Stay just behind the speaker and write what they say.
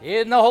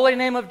In the holy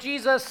name of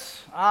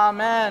Jesus,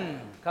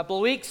 amen. A couple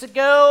of weeks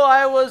ago,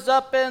 I was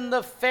up in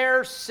the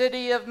fair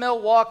city of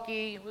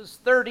Milwaukee. It was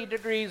 30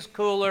 degrees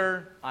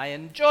cooler. I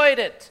enjoyed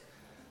it.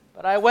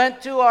 But I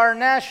went to our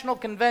national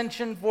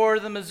convention for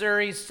the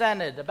Missouri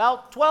Synod.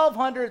 About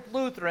 1,200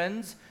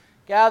 Lutherans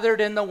gathered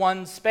in the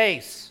one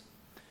space.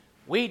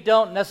 We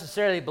don't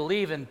necessarily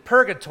believe in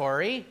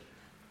purgatory,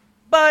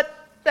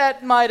 but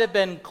that might have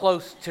been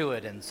close to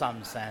it in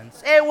some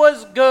sense. It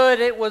was good,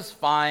 it was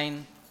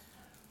fine.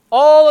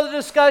 All of the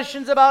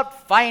discussions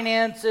about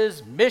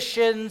finances,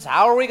 missions,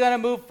 how are we going to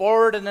move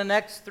forward in the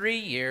next 3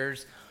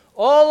 years,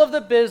 all of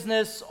the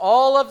business,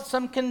 all of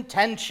some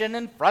contention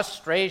and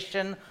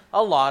frustration,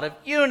 a lot of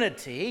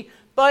unity.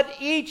 But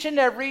each and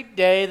every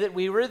day that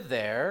we were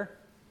there,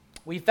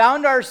 we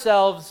found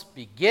ourselves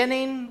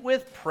beginning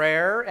with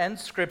prayer and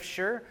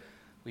scripture.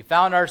 We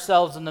found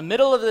ourselves in the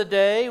middle of the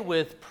day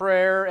with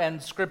prayer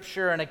and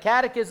scripture and a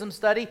catechism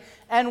study,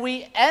 and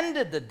we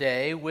ended the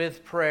day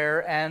with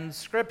prayer and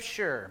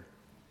scripture.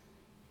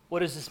 What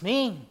does this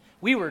mean?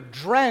 We were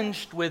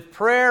drenched with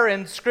prayer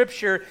and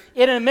scripture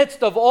in the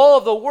midst of all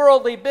of the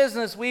worldly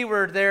business we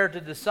were there to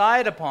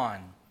decide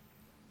upon.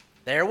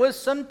 There was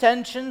some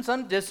tension,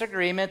 some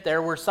disagreement.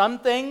 There were some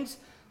things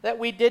that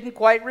we didn't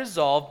quite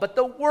resolve, but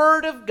the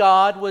Word of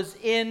God was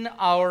in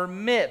our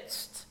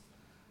midst.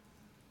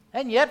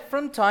 And yet,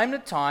 from time to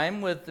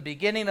time, with the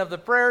beginning of the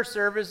prayer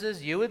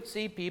services, you would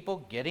see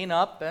people getting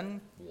up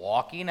and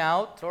walking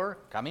out or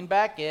coming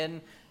back in,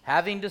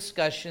 having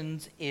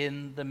discussions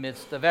in the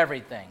midst of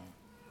everything.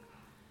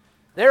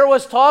 There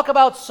was talk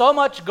about so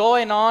much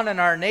going on in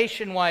our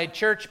nationwide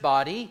church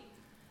body,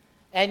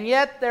 and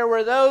yet there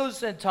were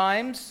those at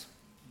times,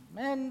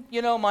 and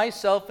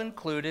myself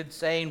included,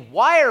 saying,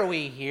 why are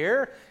we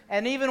here?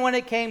 And even when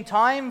it came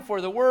time for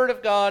the Word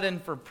of God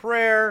and for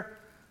prayer,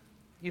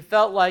 you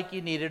felt like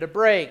you needed a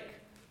break.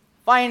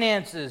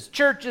 Finances,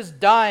 churches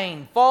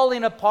dying,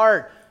 falling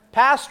apart,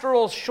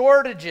 pastoral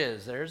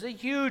shortages. There's a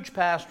huge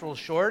pastoral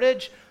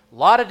shortage. A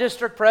lot of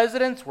district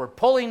presidents were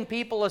pulling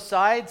people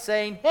aside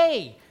saying,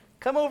 hey,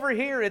 come over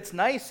here. It's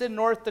nice in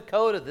North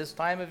Dakota this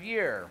time of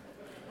year.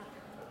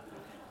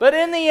 But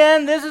in the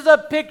end, this is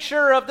a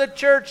picture of the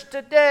church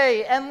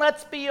today. And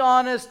let's be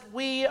honest,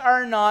 we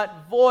are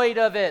not void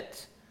of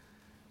it.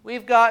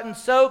 We've gotten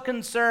so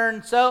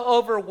concerned, so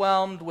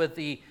overwhelmed with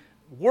the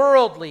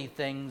worldly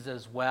things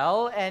as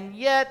well, and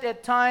yet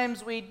at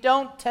times we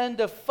don't tend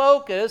to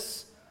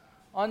focus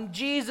on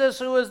Jesus,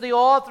 who is the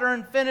author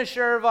and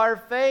finisher of our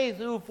faith,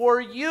 who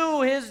for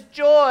you, his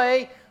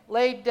joy,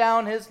 laid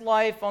down his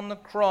life on the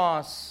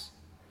cross.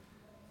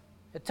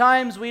 At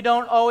times we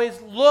don't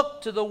always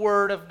look to the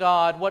Word of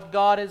God, what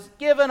God has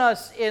given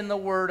us in the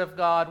Word of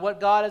God, what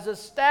God has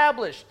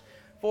established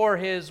for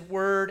his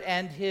Word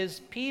and his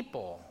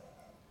people.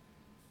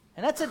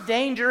 And that's a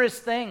dangerous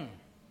thing.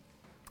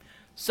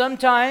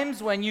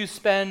 Sometimes when you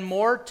spend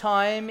more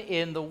time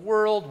in the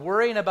world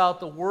worrying about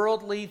the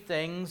worldly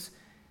things,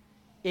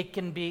 it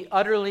can be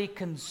utterly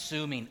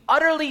consuming,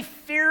 utterly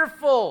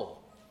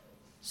fearful.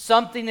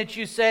 Something that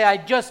you say, I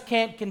just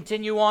can't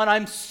continue on.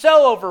 I'm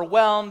so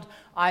overwhelmed.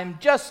 I'm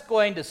just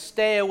going to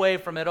stay away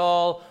from it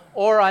all,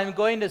 or I'm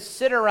going to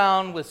sit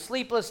around with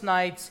sleepless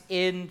nights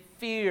in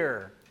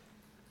fear.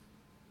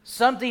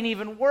 Something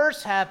even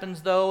worse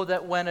happens, though,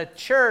 that when a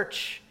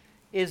church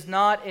is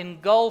not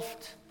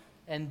engulfed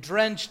and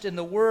drenched in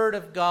the Word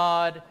of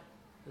God,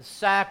 the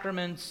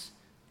sacraments,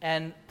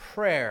 and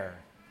prayer,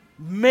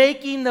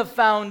 making the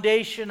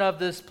foundation of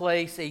this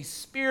place a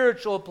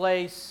spiritual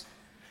place,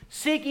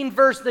 seeking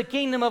first the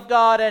kingdom of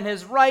God and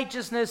his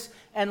righteousness,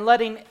 and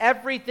letting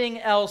everything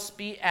else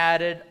be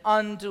added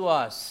unto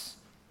us.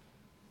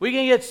 We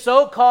can get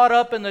so caught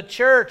up in the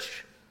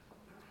church,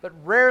 but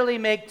rarely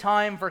make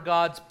time for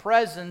God's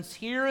presence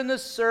here in the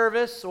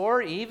service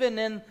or even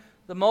in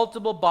the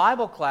multiple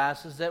Bible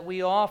classes that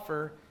we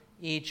offer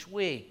each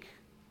week.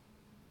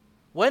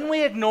 When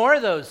we ignore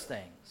those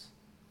things,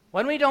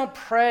 when we don't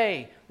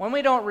pray, when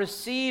we don't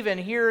receive and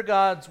hear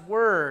God's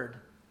word,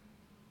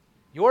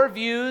 your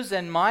views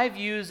and my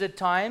views at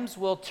times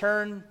will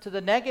turn to the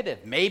negative.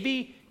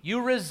 Maybe you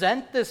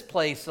resent this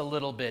place a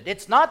little bit.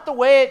 It's not the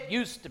way it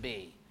used to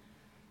be.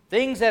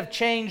 Things have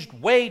changed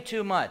way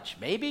too much.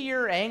 Maybe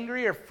you're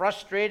angry or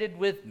frustrated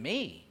with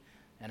me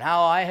and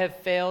how I have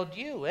failed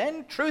you.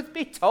 And truth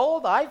be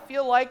told, I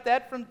feel like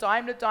that from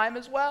time to time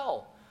as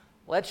well.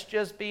 Let's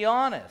just be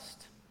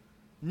honest.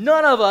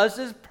 None of us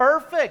is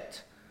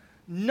perfect.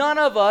 None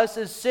of us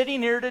is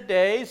sitting here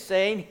today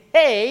saying,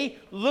 hey,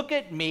 look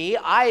at me,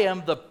 I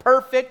am the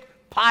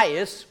perfect,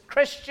 pious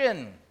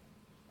Christian.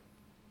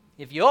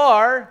 If you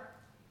are,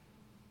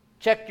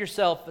 check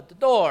yourself at the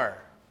door.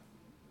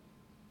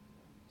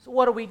 So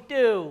what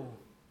do?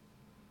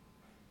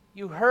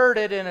 You heard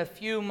it in a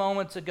few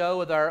moments ago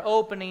with our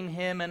opening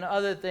hymn and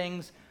other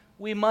things.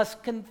 We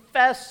must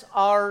confess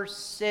our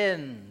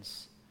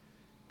sins.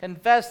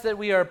 Confess that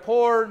we are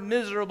poor,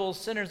 miserable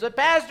sinners. But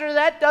Pastor,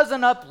 that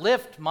doesn't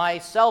uplift my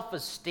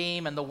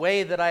self-esteem and the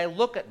way that I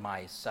look at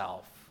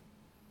myself.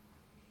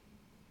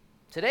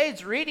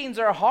 Today's readings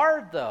are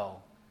hard, though.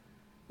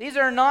 These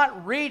are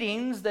not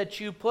readings that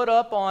you put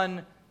up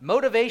on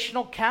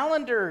motivational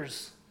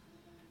calendars.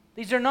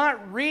 These are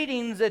not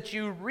readings that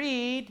you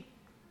read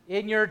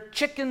in your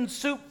chicken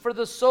soup for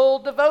the soul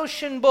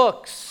devotion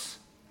books.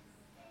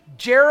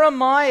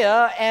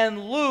 Jeremiah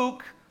and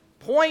Luke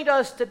point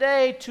us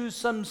today to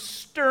some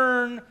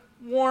stern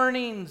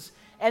warnings.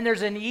 And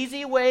there's an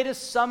easy way to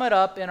sum it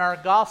up in our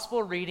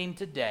gospel reading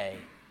today.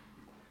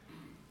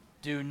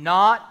 Do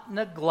not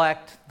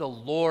neglect the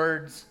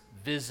Lord's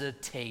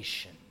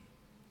visitation.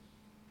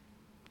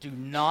 Do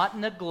not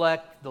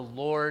neglect the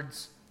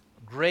Lord's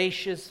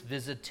gracious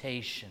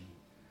visitation.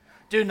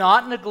 Do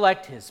not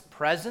neglect His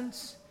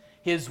presence,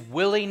 His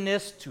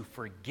willingness to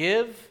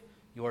forgive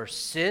your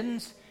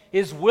sins,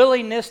 His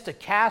willingness to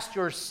cast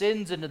your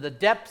sins into the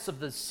depths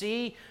of the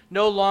sea,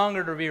 no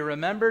longer to be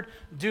remembered.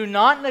 Do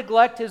not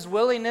neglect His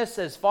willingness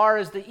as far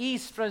as the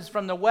east is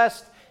from the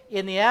west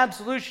in the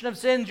absolution of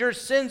sins. Your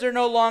sins are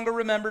no longer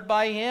remembered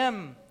by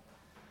Him.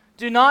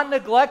 Do not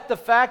neglect the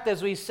fact,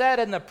 as we said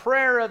in the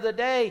prayer of the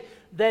day,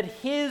 that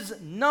His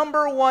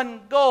number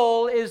one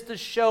goal is to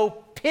show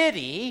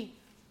pity.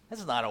 This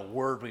is not a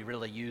word we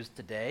really use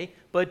today,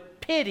 but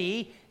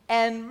pity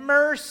and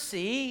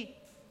mercy,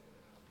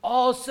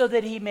 also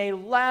that He may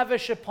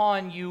lavish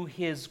upon you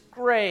His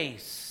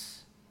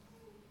grace.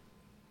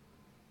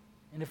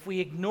 And if we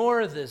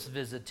ignore this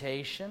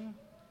visitation,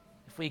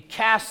 if we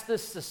cast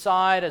this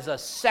aside as a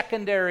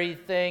secondary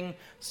thing,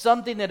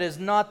 something that is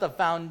not the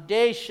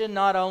foundation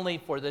not only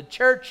for the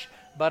church,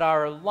 but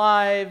our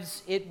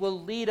lives, it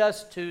will lead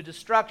us to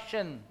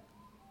destruction.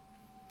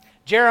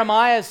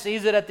 Jeremiah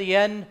sees it at the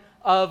end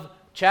of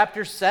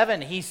chapter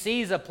 7. He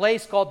sees a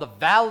place called the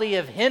Valley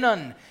of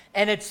Hinnom,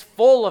 and it's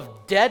full of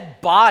dead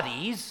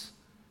bodies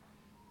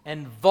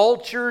and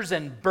vultures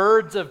and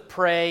birds of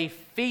prey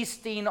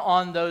feasting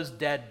on those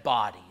dead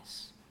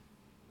bodies.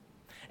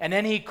 And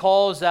then he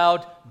calls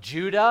out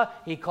Judah,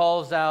 he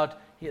calls out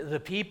the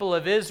people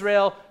of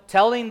Israel,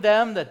 telling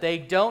them that they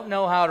don't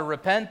know how to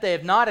repent, they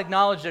have not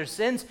acknowledged their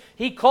sins.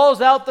 He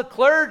calls out the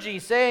clergy,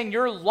 saying,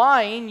 you're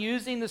lying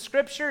using the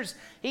scriptures.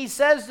 He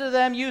says to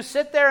them, you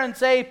sit there and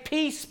say,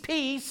 peace,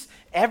 peace,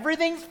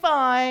 everything's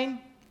fine,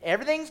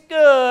 everything's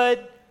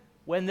good,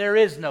 when there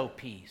is no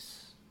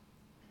peace.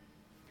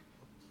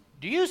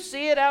 Do you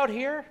see it out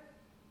here?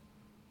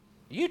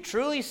 Do you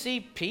truly see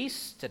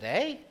peace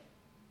today?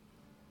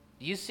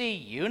 Do you see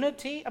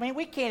unity? I mean,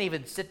 we can't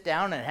even sit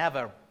down and have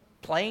a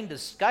plain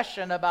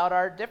discussion about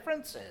our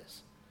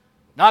differences.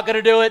 Not going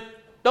to do it.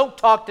 Don't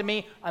talk to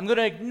me. I'm going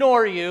to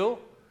ignore you.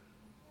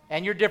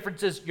 And your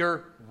differences,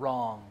 you're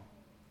wrong.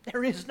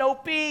 There is no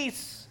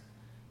peace.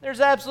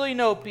 There's absolutely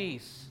no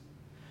peace.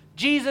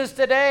 Jesus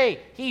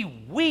today, He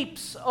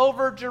weeps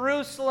over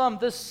Jerusalem,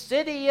 the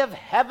city of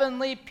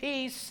heavenly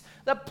peace,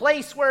 the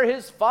place where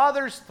His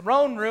Father's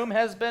throne room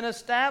has been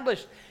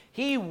established.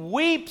 He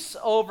weeps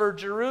over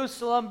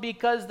Jerusalem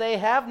because they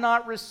have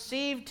not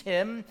received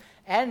Him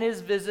and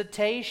His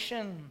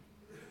visitation.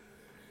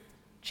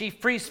 Chief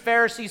priests,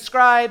 Pharisees,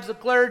 scribes, the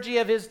clergy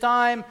of His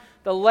time,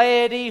 the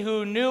laity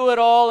who knew it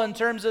all in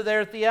terms of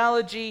their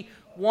theology,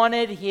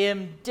 wanted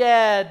Him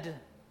dead.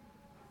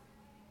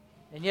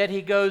 And yet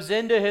He goes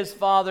into His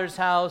Father's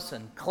house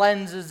and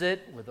cleanses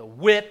it with a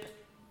whip,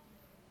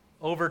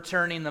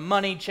 overturning the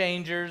money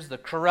changers, the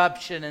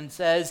corruption, and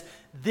says,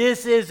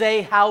 this is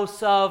a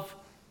house of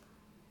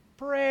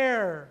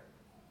prayer.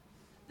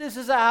 This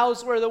is a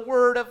house where the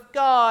Word of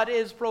God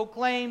is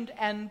proclaimed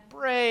and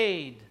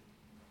prayed.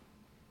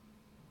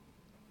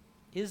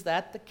 Is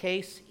that the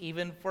case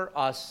even for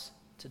us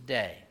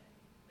today?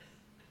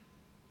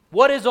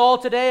 What is all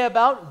today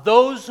about?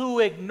 Those who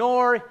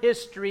ignore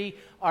history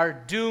are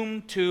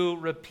doomed to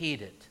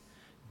repeat it.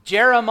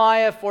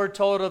 Jeremiah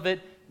foretold of it.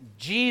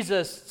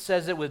 Jesus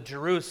says it with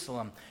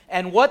Jerusalem.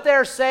 And what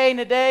they're saying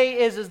today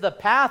is the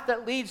path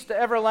that leads to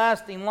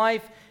everlasting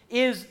life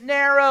is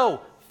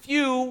narrow.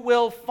 Few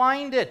will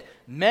find it.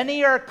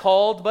 Many are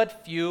called,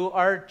 but few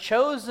are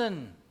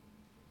chosen.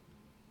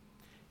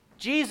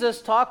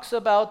 Jesus talks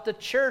about the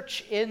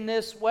church in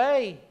this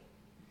way.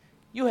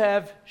 You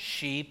have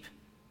sheep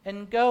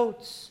and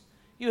goats.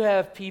 You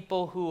have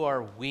people who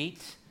are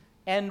wheat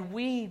and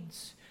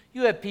weeds.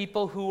 You have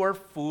people who are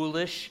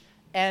foolish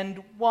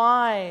and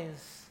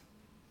wise.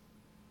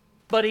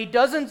 But He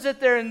doesn't sit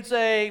there and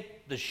say,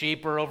 the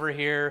sheep are over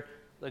here,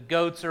 the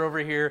goats are over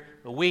here,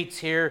 the wheat's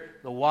here,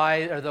 the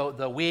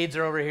weeds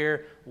are over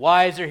here,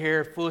 wise are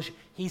here, foolish.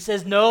 He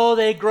says, no,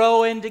 they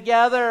grow in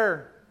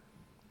together.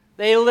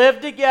 They live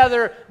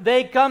together.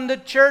 They come to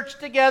church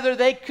together.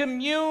 They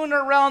commune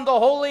around the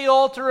holy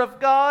altar of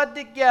God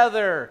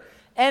together.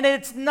 And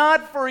it's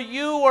not for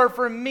you or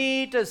for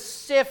me to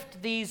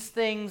sift these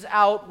things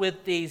out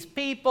with these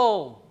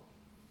people.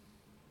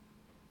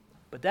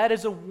 But that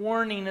is a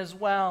warning as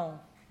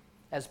well.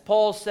 As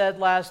Paul said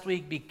last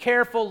week, be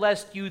careful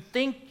lest you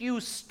think you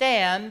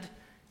stand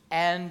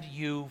and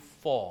you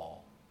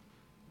fall.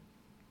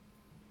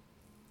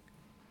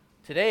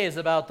 Today is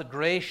about the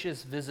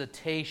gracious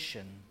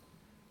visitation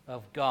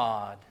of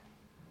God,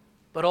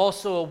 but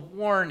also a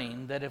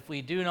warning that if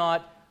we do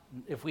not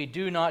if we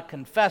do not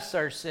confess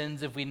our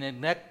sins, if we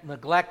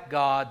neglect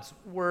God's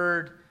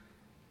word,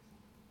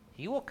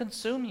 he will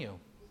consume you.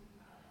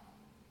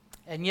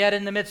 And yet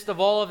in the midst of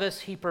all of this,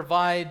 he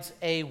provides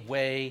a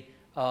way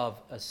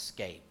of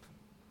escape.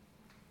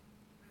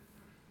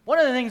 One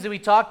of the things that we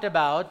talked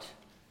about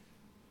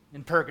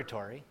in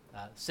Purgatory,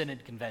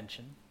 Synod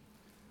Convention,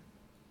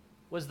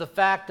 was the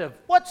fact of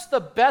what's the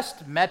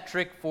best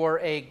metric for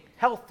a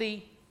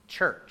healthy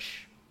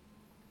church?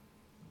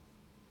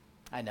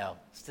 I know,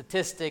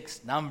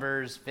 statistics,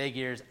 numbers,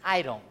 figures,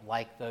 I don't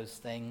like those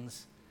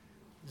things.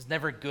 I was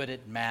never good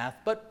at math.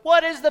 But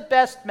what is the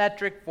best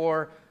metric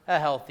for a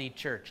healthy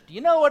church? Do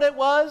you know what it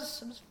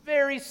was? It was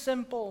very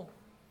simple.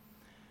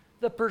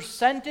 The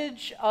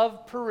percentage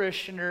of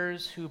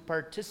parishioners who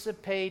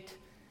participate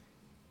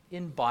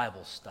in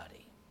Bible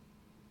study,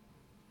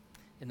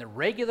 in the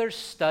regular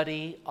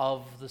study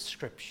of the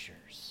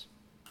Scriptures,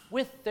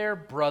 with their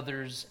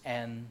brothers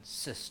and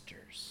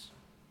sisters.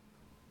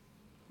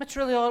 That's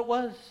really all it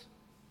was.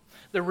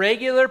 The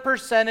regular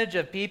percentage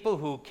of people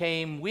who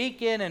came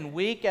week in and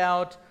week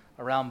out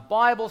around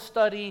Bible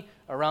study,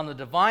 around the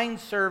divine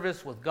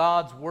service with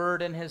God's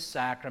Word and His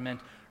sacrament,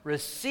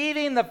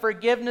 receiving the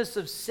forgiveness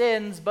of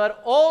sins,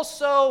 but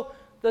also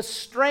the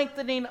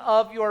strengthening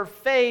of your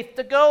faith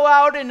to go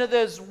out into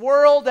this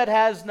world that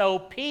has no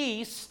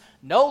peace,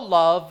 no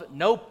love,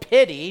 no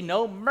pity,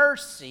 no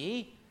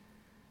mercy,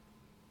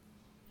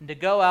 and to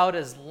go out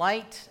as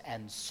light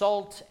and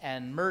salt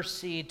and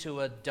mercy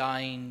to a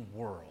dying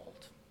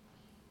world.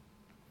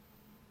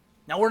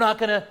 Now, we're not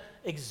going to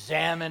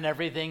examine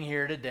everything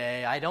here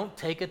today. I don't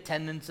take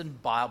attendance in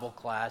Bible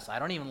class. I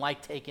don't even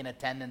like taking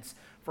attendance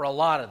for a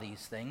lot of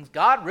these things.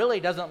 God really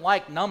doesn't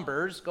like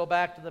numbers. Go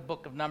back to the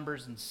book of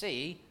Numbers and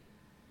see.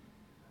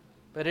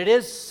 But it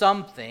is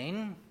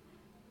something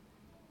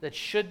that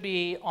should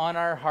be on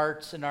our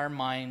hearts and our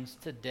minds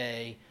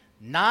today,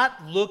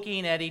 not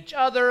looking at each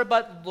other,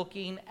 but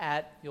looking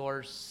at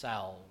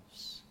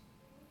yourselves.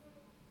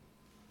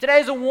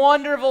 Today's a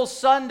wonderful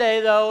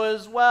Sunday, though,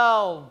 as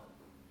well.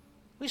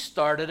 We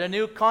started a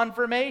new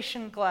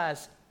confirmation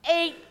class.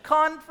 8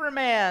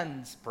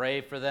 confirmands.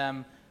 Pray for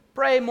them.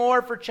 Pray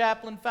more for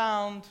Chaplain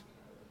Found.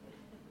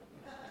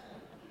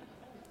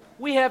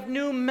 We have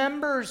new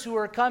members who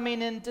are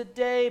coming in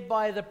today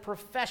by the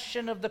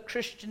profession of the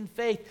Christian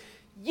faith.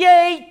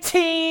 Yay,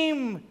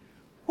 team!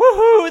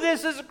 Woohoo,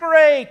 this is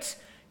great!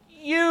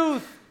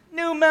 Youth,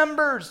 new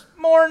members,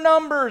 more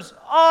numbers,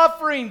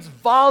 offerings,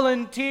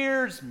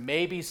 volunteers.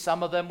 Maybe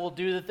some of them will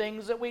do the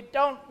things that we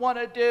don't want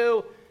to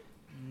do.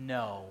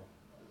 No.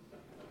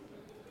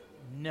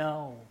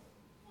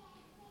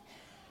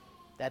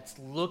 That's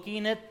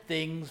looking at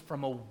things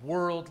from a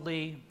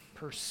worldly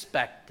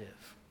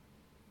perspective.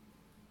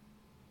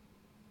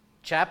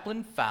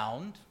 Chaplain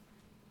Found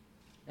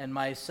and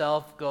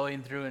myself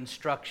going through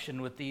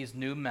instruction with these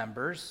new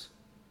members,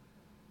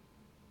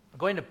 I'm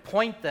going to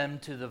point them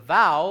to the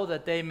vow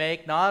that they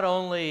make not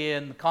only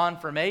in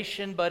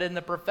confirmation but in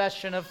the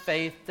profession of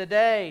faith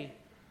today.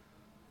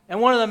 And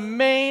one of the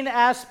main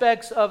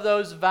aspects of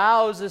those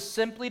vows is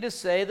simply to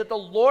say that the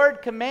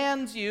Lord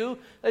commands you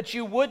that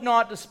you would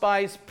not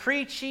despise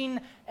preaching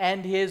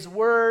and His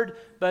word,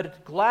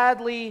 but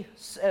gladly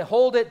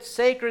hold it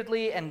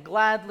sacredly and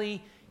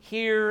gladly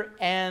hear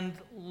and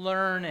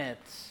learn it.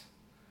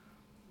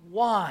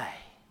 Why?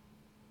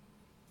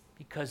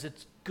 Because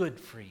it's good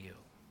for you.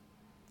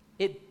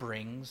 It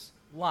brings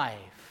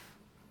life.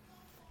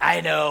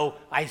 I know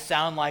I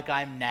sound like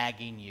I'm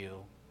nagging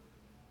you.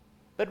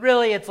 But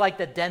really, it's like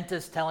the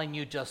dentist telling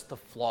you just to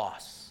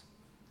floss.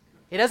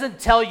 He doesn't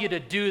tell you to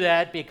do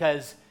that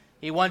because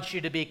he wants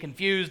you to be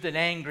confused and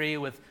angry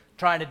with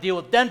trying to deal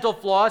with dental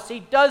floss.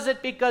 He does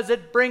it because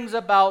it brings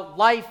about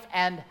life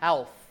and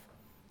health.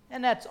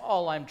 And that's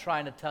all I'm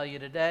trying to tell you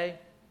today.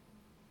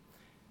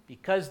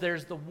 Because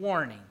there's the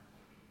warning.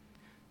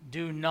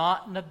 Do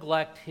not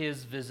neglect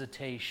His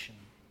visitation.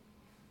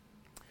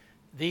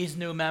 These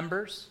new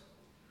members,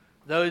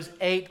 those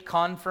 8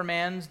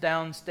 confirmands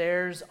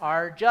downstairs,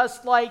 are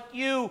just like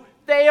you.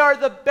 They are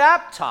the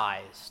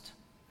baptized.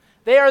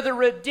 They are the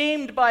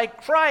redeemed by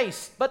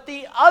Christ. But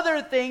the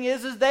other thing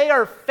is they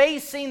are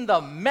facing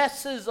the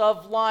messes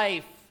of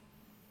life.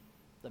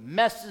 The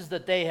messes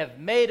that they have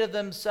made of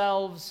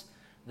themselves.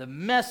 The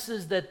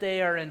messes that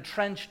they are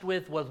entrenched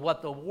with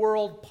what the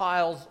world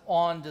piles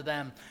onto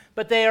them.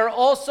 But they are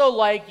also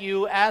like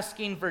you,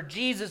 asking for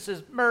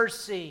Jesus'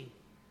 mercy,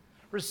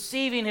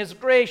 receiving His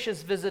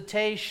gracious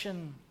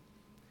visitation,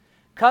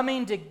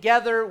 coming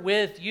together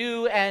with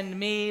you and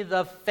me,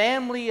 the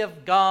family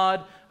of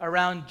God,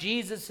 around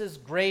Jesus'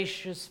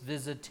 gracious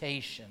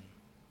visitation.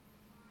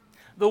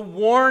 The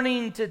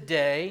warning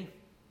today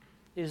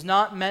is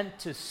not meant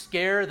to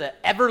scare the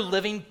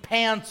ever-living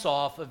pants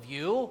off of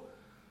you.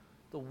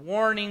 The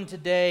warning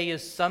today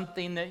is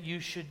something that you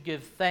should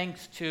give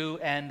thanks to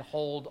and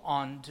hold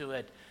on to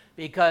it,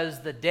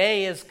 because the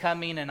day is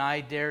coming, and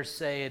I dare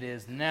say it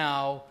is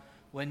now,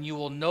 when you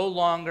will no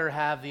longer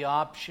have the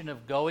option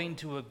of going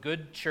to a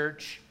good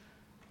church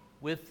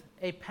with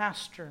a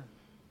pastor.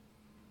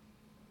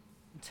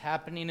 It's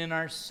happening in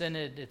our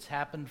synod. It's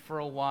happened for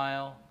a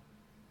while.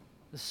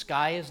 The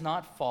sky is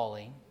not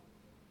falling.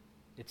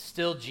 It's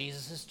still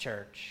Jesus'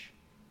 church.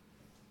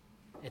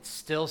 It's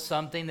still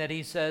something that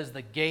he says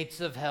the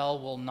gates of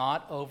hell will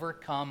not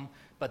overcome,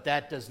 but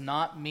that does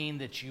not mean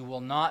that you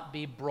will not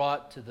be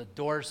brought to the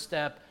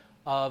doorstep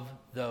of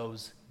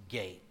those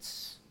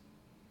gates.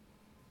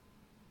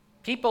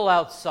 People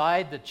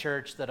outside the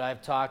church that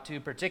I've talked to,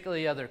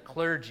 particularly other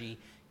clergy,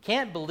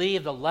 can't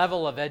believe the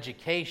level of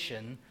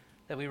education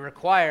that we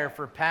require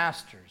for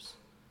pastors,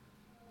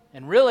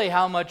 and really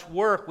how much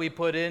work we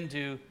put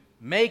into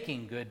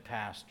making good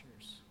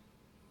pastors.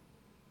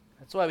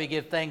 That's why we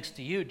give thanks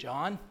to you,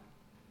 John.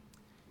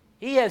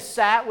 He has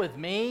sat with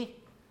me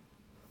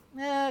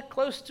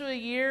close to a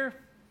year,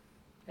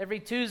 every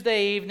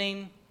Tuesday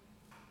evening.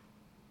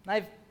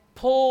 I've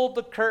pulled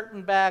the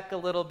curtain back a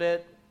little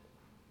bit,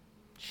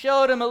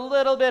 showed him a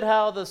little bit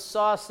how the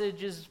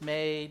sausage is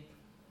made,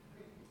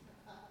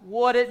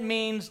 what it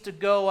means to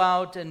go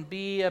out and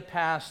be a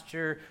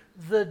pastor,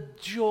 the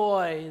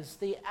joys,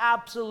 the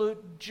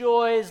absolute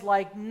joys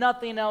like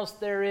nothing else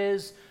there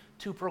is,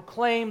 to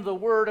proclaim the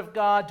Word of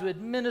God, to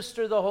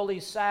administer the holy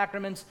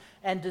sacraments,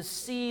 and to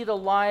see the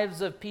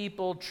lives of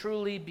people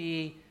truly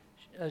be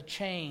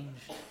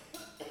changed.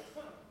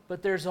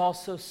 But there's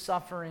also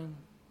suffering.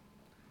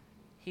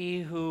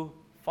 He who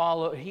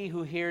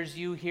hears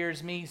you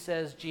hears me,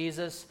 says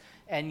Jesus,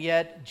 and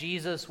yet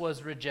Jesus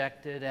was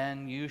rejected,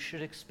 and you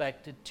should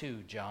expect it too,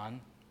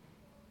 John.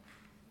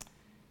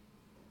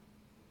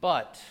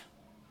 But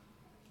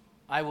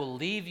I will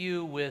leave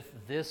you with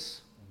this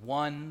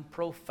one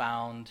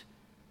profound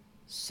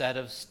set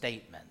of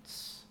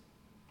statements.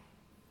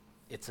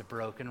 It's a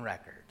broken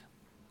record.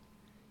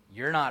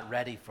 You're not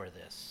ready for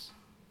this.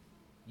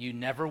 You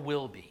never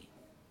will be.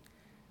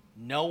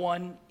 No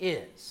one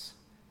is.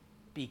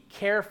 Be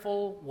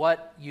careful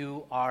what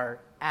you are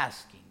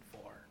asking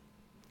for.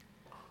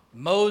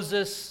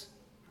 Moses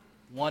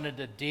wanted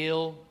to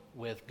deal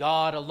with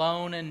God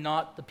alone and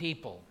not the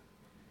people.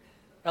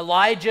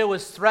 Elijah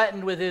was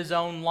threatened with his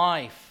own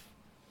life.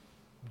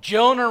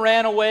 Jonah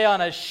ran away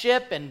on a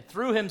ship and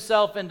threw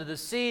himself into the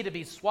sea to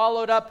be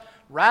swallowed up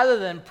rather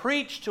than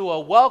preach to a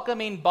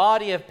welcoming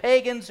body of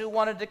pagans who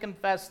wanted to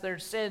confess their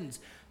sins.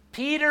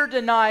 Peter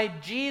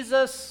denied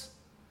Jesus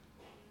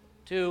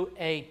to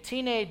a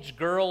teenage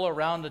girl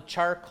around a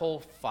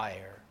charcoal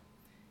fire.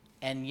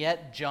 And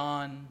yet,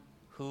 John,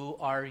 who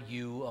are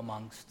you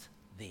amongst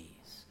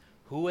these?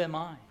 Who am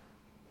I?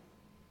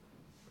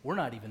 We're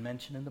not even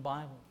mentioned in the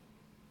Bible.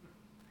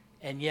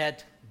 And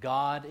yet,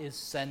 God is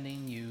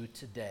sending you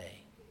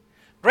today.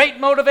 Great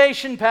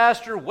motivation,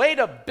 Pastor. Way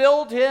to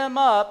build him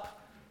up.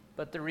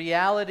 But the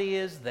reality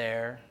is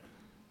there.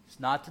 It's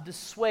not to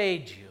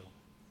dissuade you,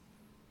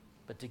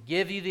 but to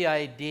give you the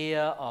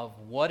idea of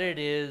what it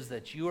is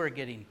that you are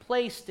getting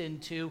placed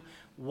into,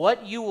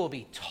 what you will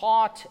be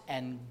taught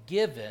and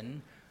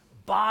given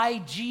by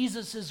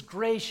Jesus'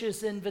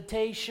 gracious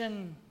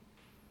invitation.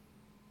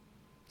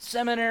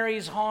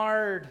 Seminary's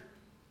hard.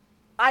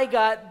 I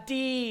got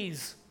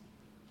D's.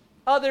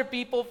 Other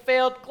people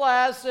failed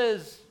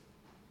classes.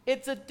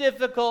 It's a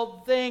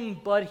difficult thing,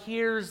 but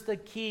here's the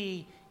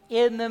key.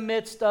 In the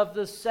midst of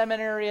the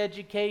seminary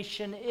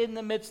education, in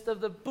the midst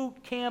of the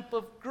boot camp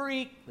of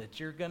Greek that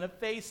you're going to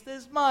face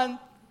this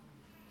month,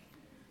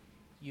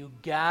 you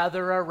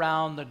gather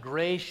around the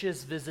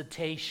gracious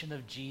visitation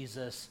of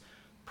Jesus,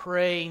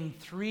 praying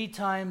 3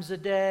 times a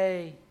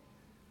day,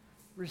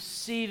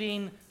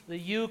 receiving the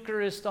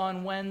Eucharist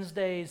on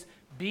Wednesdays,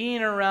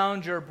 being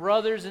around your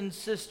brothers and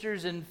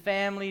sisters and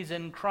families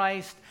in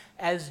Christ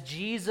as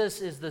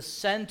Jesus is the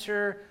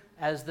center,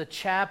 as the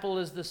chapel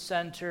is the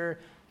center,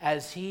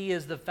 as he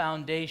is the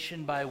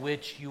foundation by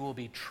which you will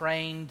be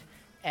trained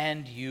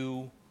and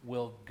you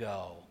will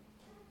go.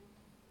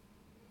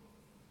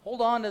 Hold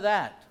on to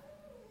that.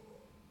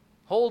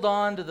 Hold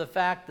on to the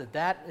fact that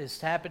that is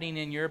happening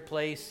in your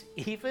place,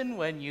 even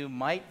when you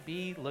might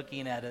be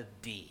looking at a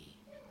D.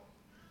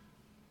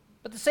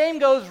 But the same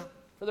goes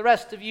for the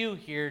rest of you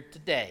here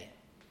today.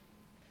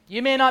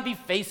 You may not be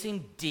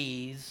facing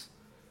D's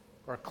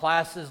or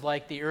classes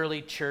like the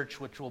early church,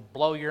 which will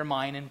blow your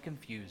mind and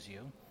confuse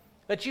you.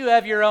 But you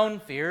have your own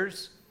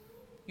fears.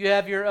 You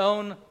have your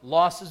own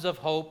losses of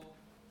hope.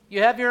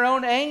 You have your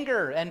own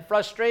anger and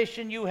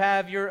frustration. You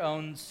have your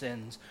own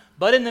sins.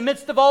 But in the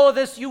midst of all of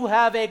this, you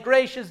have a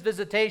gracious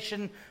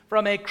visitation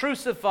from a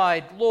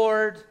crucified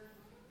Lord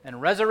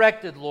and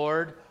resurrected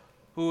Lord,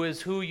 who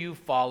is who you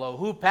follow,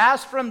 who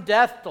passed from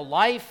death to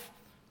life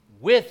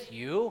with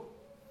you,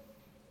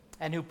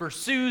 and who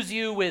pursues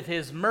you with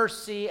his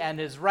mercy and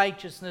his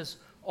righteousness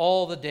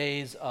all the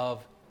days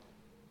of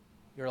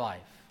your life.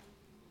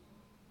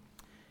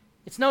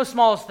 It's no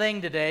small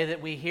thing today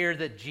that we hear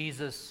that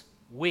Jesus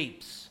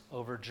weeps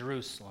over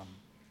Jerusalem.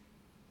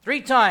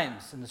 3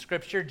 times in the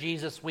scripture,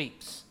 Jesus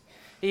weeps.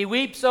 He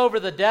weeps over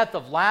the death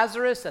of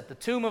Lazarus at the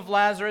tomb of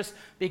Lazarus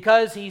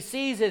because he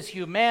sees his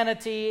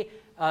humanity,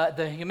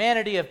 the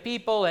humanity of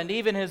people, and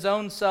even his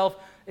own self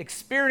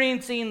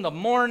experiencing the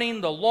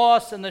mourning, the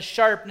loss, and the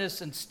sharpness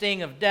and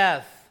sting of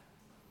death.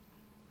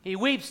 He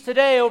weeps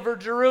today over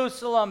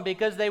Jerusalem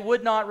because they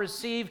would not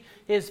receive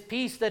his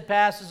peace that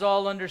passes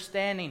all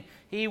understanding.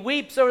 He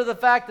weeps over the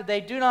fact that they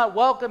do not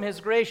welcome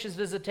his gracious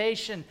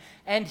visitation,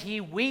 and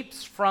he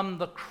weeps from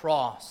the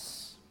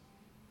cross.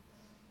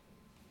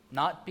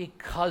 Not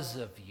because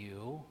of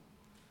you,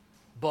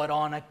 but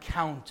on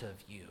account of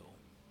you.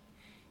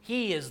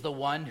 He is the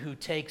one who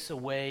takes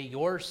away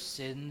your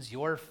sins,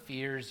 your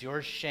fears,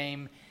 your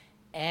shame,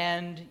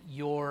 and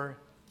your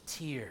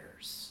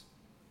tears.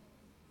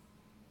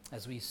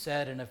 As we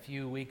said a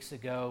few weeks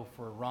ago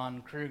for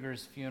Ron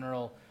Kruger's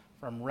funeral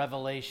from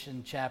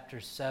Revelation chapter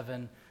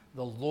 7,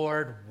 the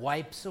Lord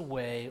wipes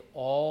away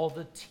all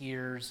the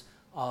tears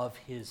of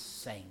his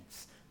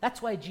saints.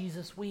 That's why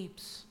Jesus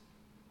weeps,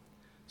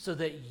 so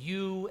that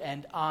you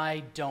and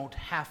I don't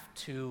have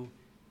to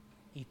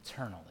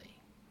eternally.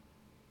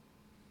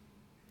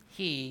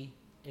 He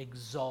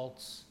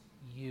exalts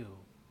you.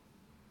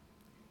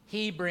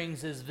 He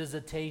brings his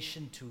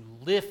visitation to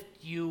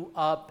lift you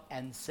up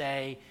and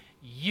say,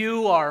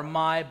 "You are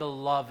my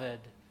beloved,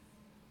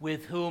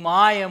 with whom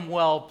I am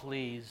well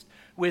pleased,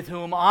 with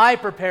whom I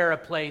prepare a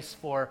place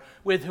for,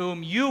 with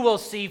whom you will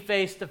see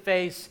face to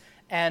face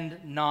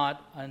and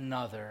not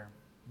another."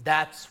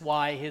 That's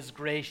why his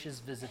gracious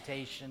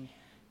visitation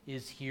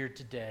is here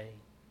today,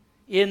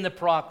 in the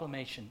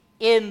proclamation,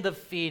 in the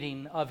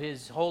feeding of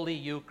his Holy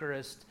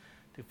Eucharist,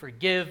 to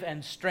forgive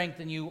and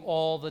strengthen you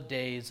all the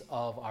days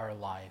of our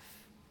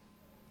life.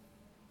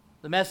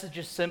 The message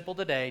is simple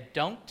today.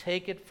 Don't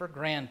take it for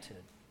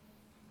granted.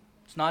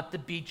 It's not to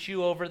beat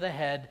you over the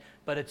head,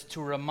 but it's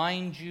to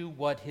remind you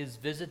what his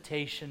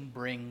visitation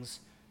brings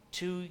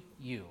to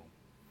you.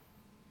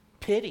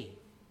 Pity,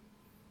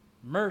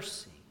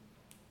 mercy,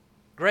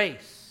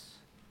 grace,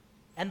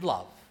 and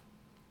love,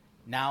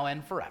 now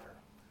and forever.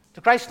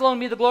 To Christ alone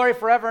be the glory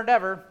forever and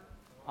ever.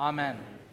 Amen.